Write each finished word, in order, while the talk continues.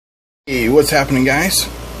Hey, what's happening, guys?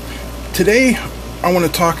 Today I want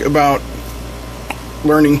to talk about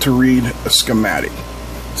learning to read a schematic.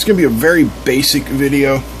 It's going to be a very basic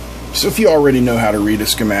video, so if you already know how to read a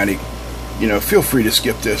schematic, feel free to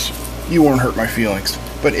skip this. You won't hurt my feelings.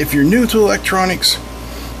 But if you're new to electronics,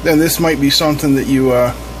 then this might be something that you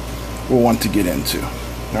will want to get into.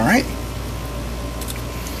 Alright?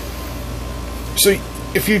 So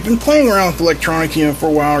if you've been playing around with electronics for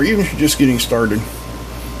a while, or even if you're just getting started,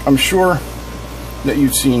 I'm sure that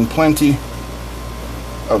you've seen plenty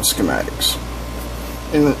of schematics.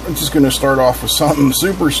 And I'm just going to start off with something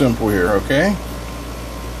super simple here, okay?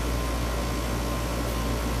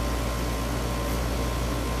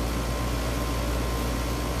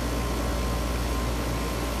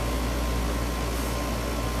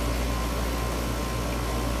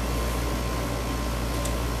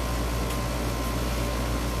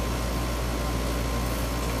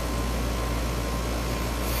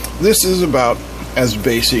 This is about as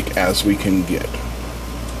basic as we can get.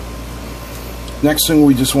 Next thing,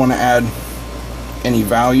 we just want to add any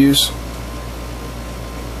values.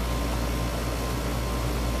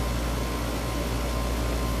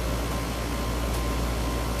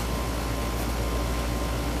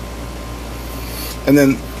 And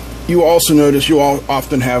then you also notice you all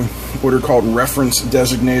often have what are called reference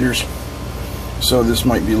designators. So this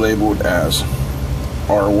might be labeled as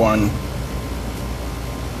R1,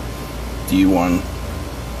 D1,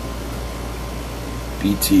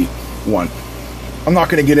 BT1. I'm not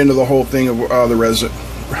going to get into the whole thing of the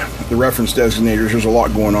reference designators. There's a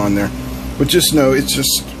lot going on there, but just know it's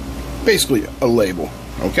just basically a label,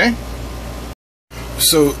 okay?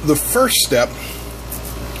 So the first step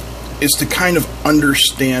is to kind of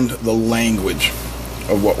understand the language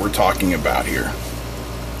of what we're talking about here.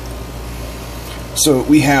 So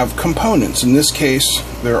we have components. In this case,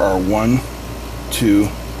 there are 1, 2,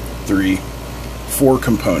 3, 4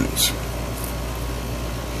 components.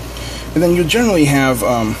 And then you'll generally have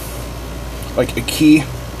like a key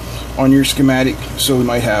on your schematic. So we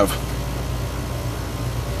might have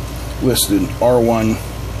listed R1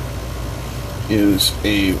 is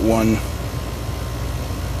a 1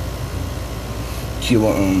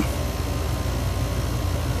 kilo ohm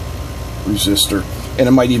resistor. And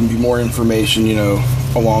it might even be more information,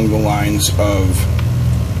 along the lines of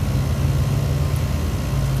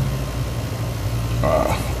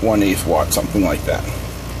 1/8 watt, something like that.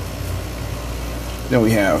 Then we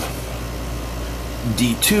have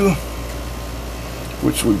D2,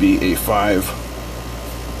 which would be a 5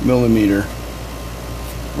 millimeter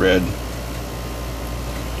red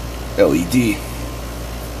LED.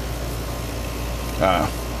 I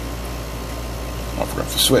forgot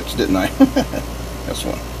the switch, didn't I?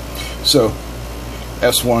 S1. So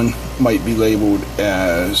S1 might be labeled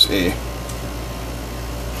as a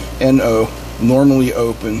NO, normally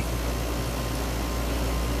open,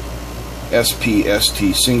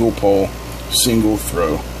 SPST, single pole, single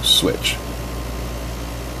throw switch.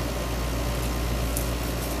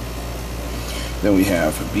 Then we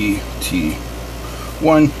have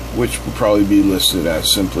BT1, which will probably be listed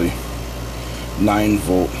as simply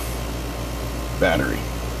 9-volt battery.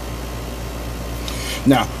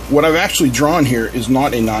 Now, what I've actually drawn here is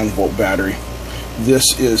not a 9-volt battery. This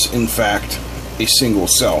is, in fact, a single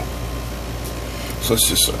cell. So let's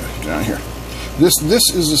just get down here. This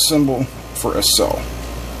is a symbol for a cell.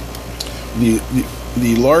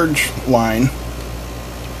 The large line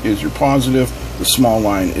is your positive, the small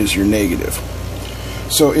line is your negative.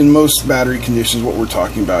 So in most battery conditions, what we're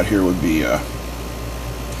talking about here would be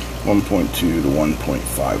 1.2 to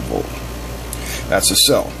 1.5 volt. That's a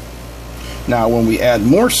cell. Now when we add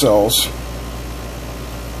more cells,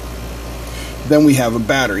 then we have a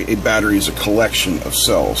battery. A battery is a collection of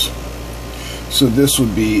cells. So this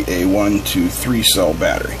would be a 1, 2, 3 cell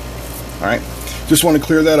battery. Alright, just want to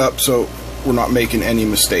clear that up so we're not making any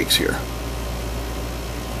mistakes here.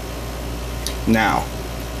 Now,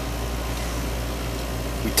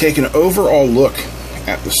 we take an overall look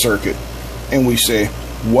at the circuit and we say,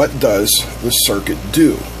 what does the circuit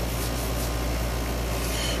do?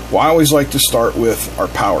 Well, I always like to start with our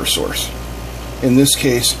power source. In this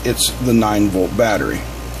case, it's the 9-volt battery.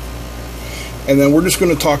 And then we're just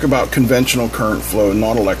going to talk about conventional current flow,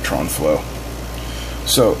 not electron flow.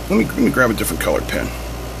 So let me grab a different colored pen.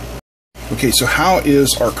 Okay, so how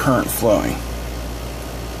is our current flowing?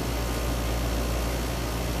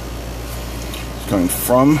 It's coming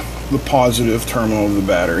from the positive terminal of the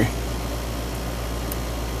battery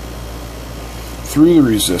through the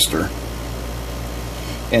resistor,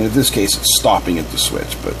 and in this case it's stopping at the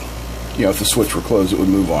switch, but if the switch were closed it would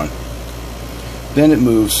move on. Then it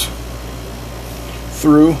moves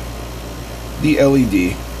through the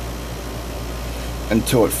LED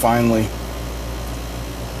until it finally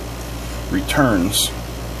returns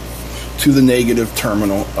to the negative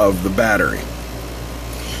terminal of the battery.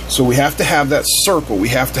 So we have to have that circle, we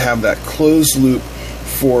have to have that closed loop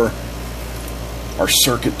for our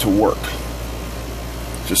circuit to work.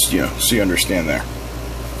 Just, so you understand there.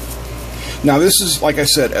 Now this is, like I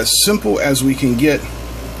said, as simple as we can get.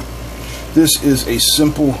 This is a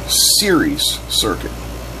simple series circuit.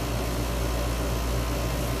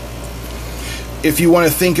 If you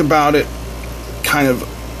want to think about it kind of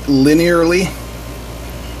linearly,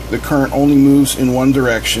 the current only moves in one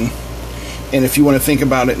direction. And if you want to think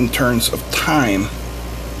about it in terms of time,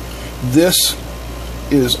 this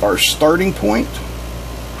is our starting point.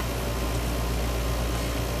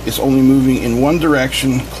 It's only moving in one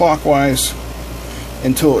direction clockwise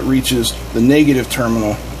until it reaches the negative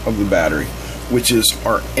terminal of the battery, which is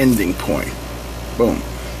our ending point. Boom.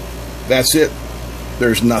 That's it.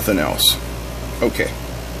 There's nothing else. Okay.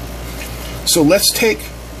 So let's take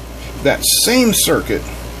that same circuit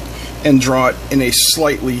and draw it in a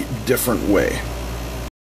slightly different way.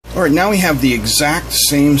 Alright, now we have the exact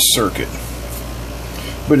same circuit,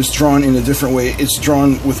 but it's drawn in a different way. It's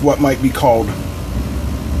drawn with what might be called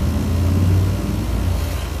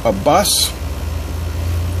a bus,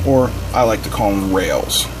 or I like to call them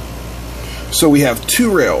rails. So we have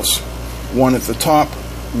two rails, one at the top,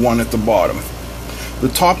 one at the bottom. The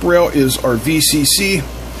top rail is our VCC,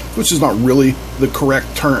 which is not really the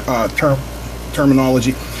correct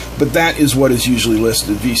terminology, but that is what is usually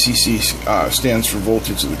listed. VCC stands for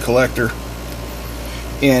voltage of the collector,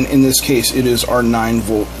 and in this case it is our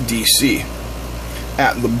 9-volt DC.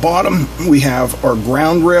 At the bottom we have our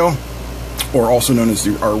ground rail, or also known as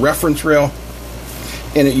our reference rail,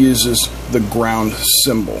 and it uses the ground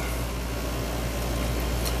symbol.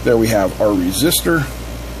 There we have our resistor,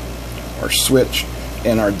 our switch,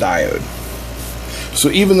 and our diode. So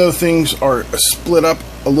even though things are split up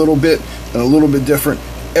a little bit and a little bit different,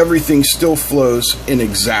 everything still flows in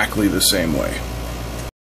exactly the same way.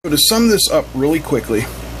 So to sum this up really quickly,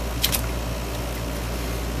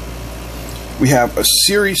 we have a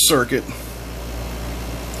series circuit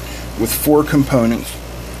with 4 components,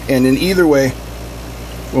 and in either way,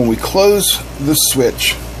 when we close the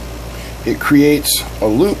switch, it creates a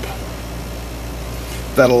loop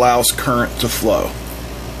that allows current to flow.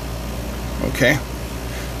 Okay?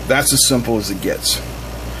 That's as simple as it gets.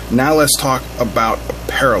 Now let's talk about a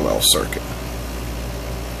parallel circuit.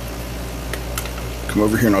 Come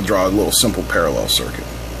over here and I'll draw a little simple parallel circuit.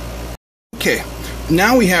 Okay,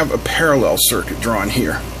 now we have a parallel circuit drawn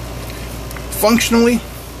here. Functionally,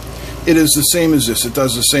 it is the same as this. It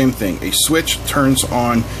does the same thing. A switch turns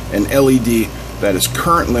on an LED that is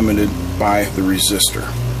current limited by the resistor.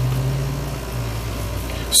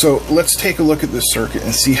 So let's take a look at this circuit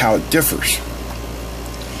and see how it differs.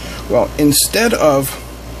 Well, instead of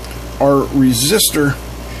our resistor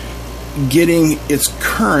getting its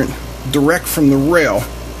current direct from the rail,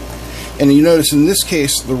 and you notice in this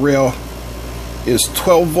case the rail is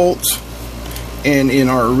 12 volts, and in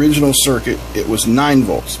our original circuit it was 9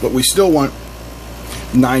 volts, but we still want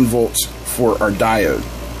 9 volts for our diode.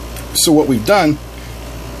 So what we've done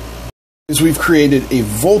is we've created a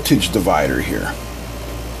voltage divider here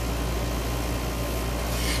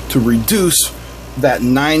to reduce that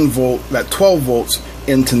 12 volts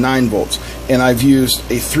into 9 volts. And I've used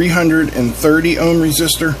a 330 ohm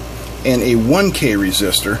resistor and a 1K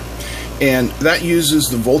resistor, and that uses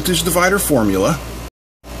the voltage divider formula.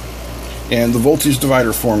 And the voltage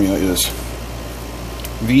divider formula is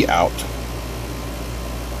V out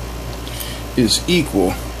is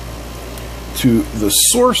equal to the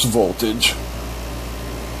source voltage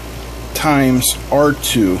times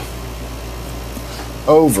R2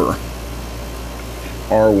 over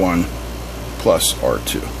R1 plus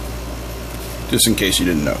R2. Just in case you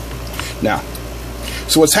didn't know. Now,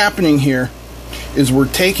 so what's happening here is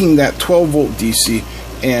we're taking that 12 volt DC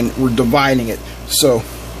and we're dividing it. So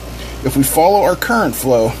if we follow our current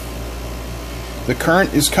flow, the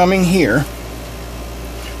current is coming here,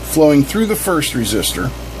 flowing through the first resistor,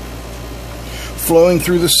 flowing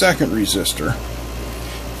through the second resistor,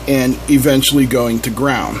 and eventually going to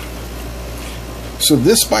ground. So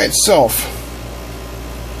this by itself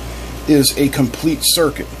is a complete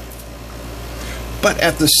circuit. But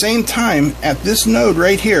at the same time, at this node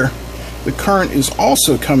right here, the current is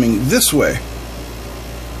also coming this way.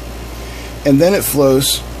 And then it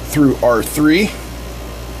flows through R3.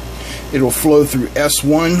 It will flow through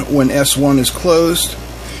S1 when S1 is closed.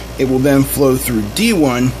 It will then flow through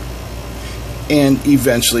D1 and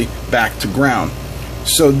eventually back to ground.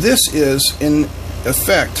 So this is, in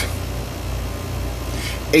effect,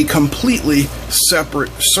 a completely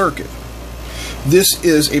separate circuit. This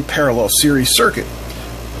is a parallel series circuit.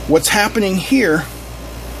 What's happening here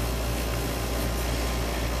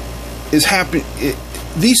is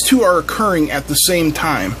these two are occurring at the same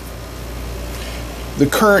time. The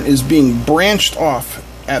current is being branched off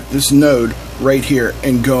at this node right here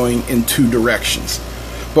and going in two directions.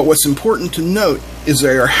 But what's important to note is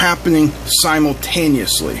they are happening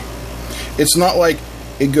simultaneously. It's not like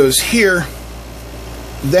it goes here,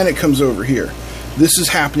 then it comes over here. This is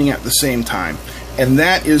happening at the same time. And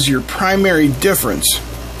that is your primary difference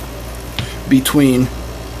between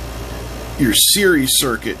your series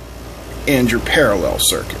circuit and your parallel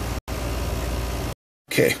circuit.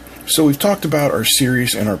 Okay, so we've talked about our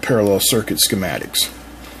series and our parallel circuit schematics.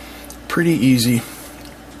 Pretty easy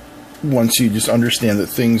once you just understand that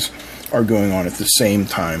things are going on at the same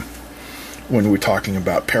time when we're talking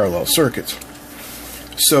about parallel circuits.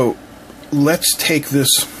 So let's take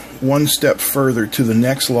this one step further to the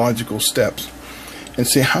next logical steps and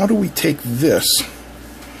say, how do we take this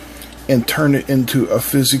and turn it into a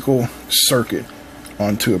physical circuit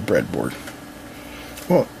onto a breadboard?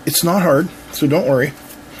 Well, it's not hard, so don't worry.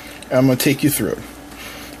 I'm going to take you through it.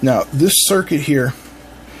 Now, this circuit here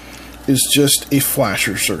is just a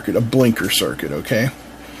flasher circuit, a blinker circuit, okay?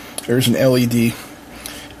 There's an LED,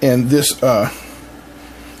 and this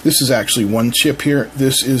is actually one chip here.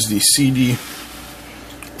 This is the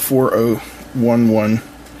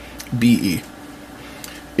CD4011BE.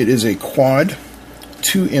 It is a quad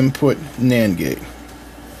 2-input NAND gate.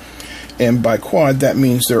 And by quad, that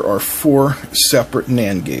means there are 4 separate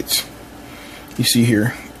NAND gates. You see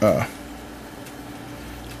here,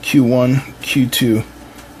 Q1, Q2,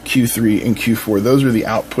 Q3, and Q4. Those are the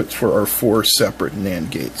outputs for our 4 separate NAND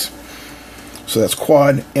gates. So that's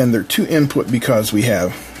quad, and they're 2-input because we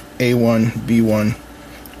have A1, B1,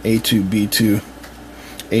 A2, B2,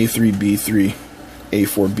 A3, B3,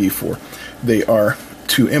 A4, B4. They are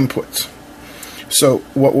 2 inputs. So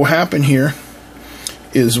what will happen here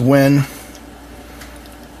is when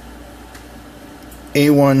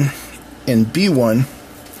A1 and B1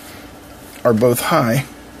 are both high,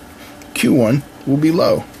 Q1 will be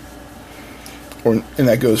low. And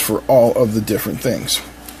that goes for all of the different things.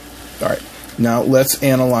 Alright, now let's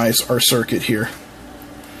analyze our circuit here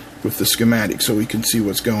with the schematic so we can see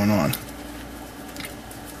what's going on.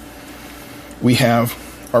 We have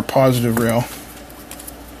our positive rail.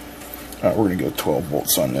 We're going to go 12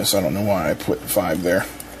 volts on this. I don't know why I put 5 there.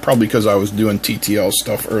 Probably because I was doing TTL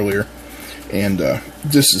stuff earlier. And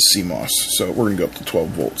this is CMOS, so we're going to go up to 12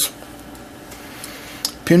 volts.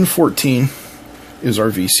 Pin 14 is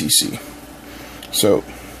our VCC. So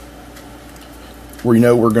we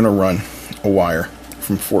know we're going to run a wire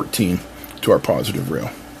from 14 to our positive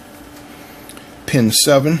rail. Pin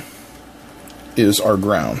 7 is our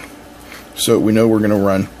ground. So we know we're going to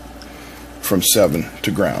run from 7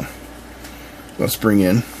 to ground. Let's bring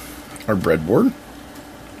in our breadboard.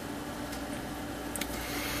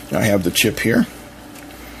 I have the chip here.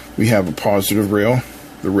 We have a positive rail,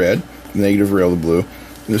 the red, negative rail, the blue.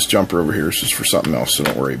 And this jumper over here is just for something else, so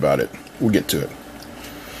don't worry about it. We'll get to it.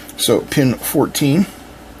 So pin 14,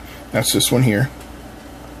 that's this one here.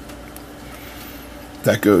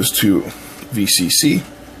 That goes to VCC.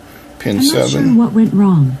 Pin 7. I'm not sure what went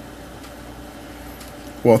wrong.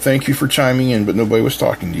 Well, thank you for chiming in, but nobody was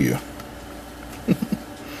talking to you.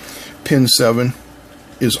 Pin 7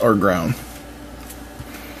 is our ground.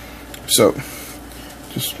 So,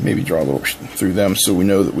 just maybe draw a little through them so we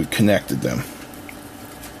know that we've connected them.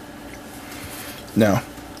 Now,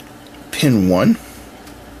 pin 1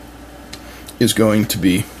 is going to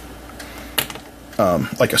be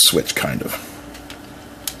like a switch, kind of.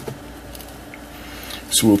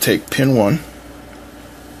 So we'll take pin 1,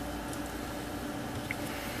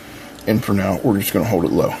 and for now, we're just going to hold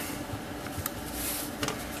it low.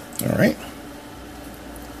 Alright.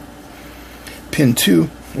 Pin 2,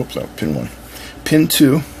 whoops, pin 1. Pin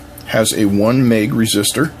 2 has a 1 meg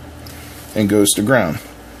resistor and goes to ground.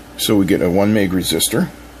 So we get a 1 meg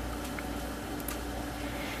resistor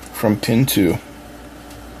from pin 2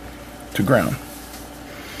 to ground.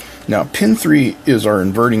 Now, pin 3 is our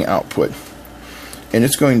inverting output, and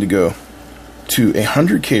it's going to go to a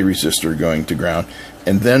 100K resistor going to ground,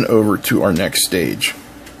 and then over to our next stage.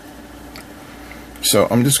 So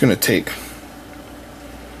I'm just going to take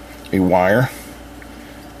a wire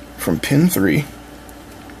from pin 3,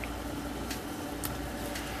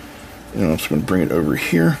 and I'm just going to bring it over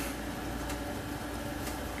here,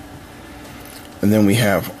 and then we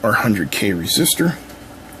have our 100K resistor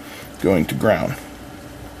going to ground.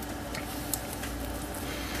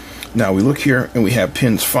 Now we look here and we have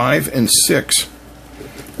pins 5 and 6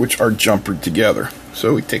 which are jumpered together.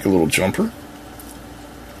 So we take a little jumper,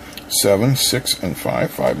 7, 6, and 5,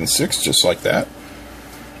 5 and 6, just like that.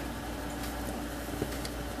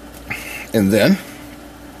 And then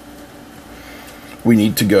we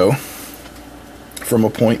need to go from a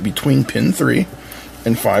point between pin 3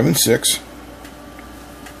 and 5 and 6,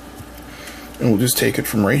 and we'll just take it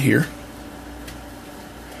from right here,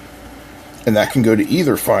 and that can go to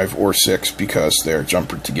either 5 or 6 because they're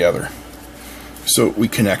jumpered together. So we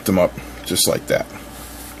connect them up just like that.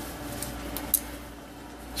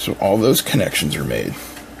 So all those connections are made.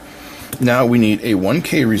 Now we need a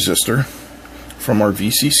 1K resistor from our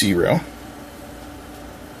VCC rail.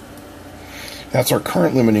 That's our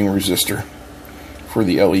current limiting resistor for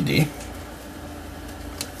the LED.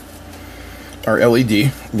 Our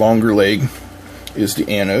LED, longer leg, is the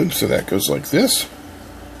anode, so that goes like this.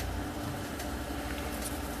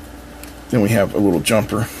 Then we have a little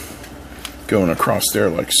jumper going across there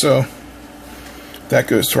like so. That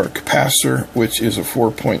goes to our capacitor, which is a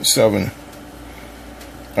 4.7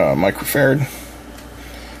 microfarad,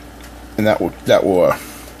 and that will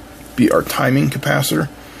be our timing capacitor.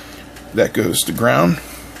 That goes to ground,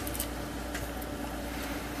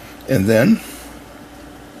 and then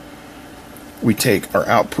we take our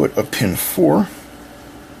output of pin 4,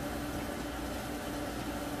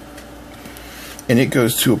 and it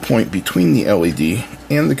goes to a point between the LED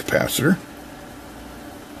and the capacitor.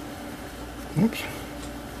 Oops.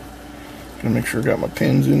 Gonna make sure I got my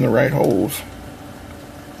pins in the right holes,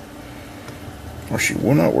 or she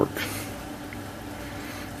will not work.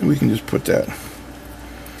 And we can just put that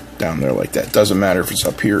down there like that. Doesn't matter if it's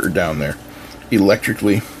up here or down there.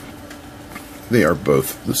 Electrically, they are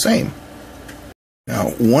both the same. Now,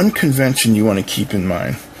 one convention you want to keep in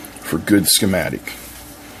mind for good schematic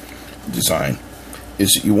design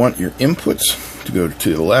is that you want your inputs to go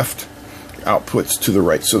to the left, your outputs to the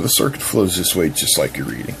right, so the circuit flows this way just like you're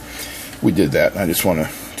reading. We did that, and I just want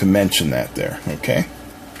to mention that there, okay?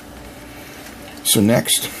 So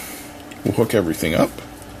next, we'll hook everything up.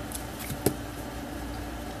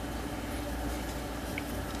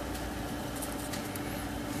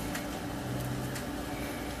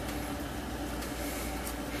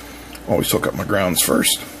 Always hook up my grounds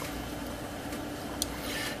first.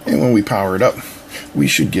 And when we power it up, we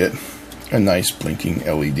should get a nice blinking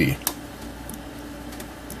LED.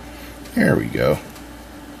 There we go.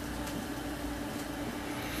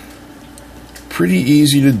 Pretty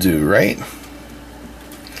easy to do, right?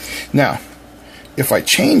 Now, if I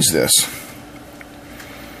change this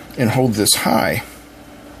and hold this high,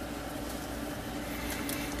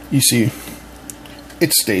 you see,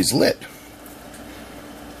 it stays lit.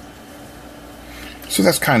 So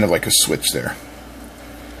that's kind of like a switch there.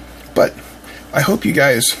 But I hope you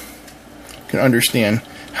guys can understand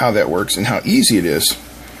how that works and how easy it is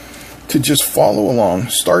to just follow along,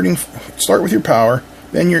 start with your power,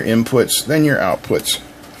 then your inputs, then your outputs,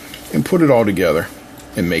 and put it all together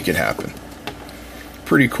and make it happen.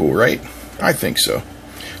 Pretty cool, right? I think so.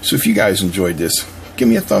 So if you guys enjoyed this, give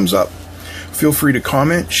me a thumbs up. Feel free to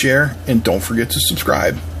comment, share, and don't forget to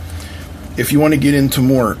subscribe. If you want to get into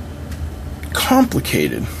more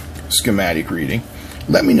complicated schematic reading,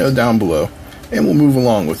 let me know down below, and we'll move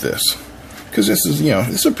along with this, because this is, this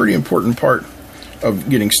is a pretty important part of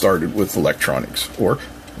getting started with electronics, or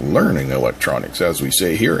learning electronics, as we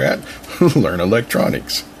say here at Learn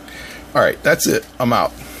Electronics. All right, that's it. I'm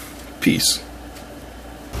out. Peace.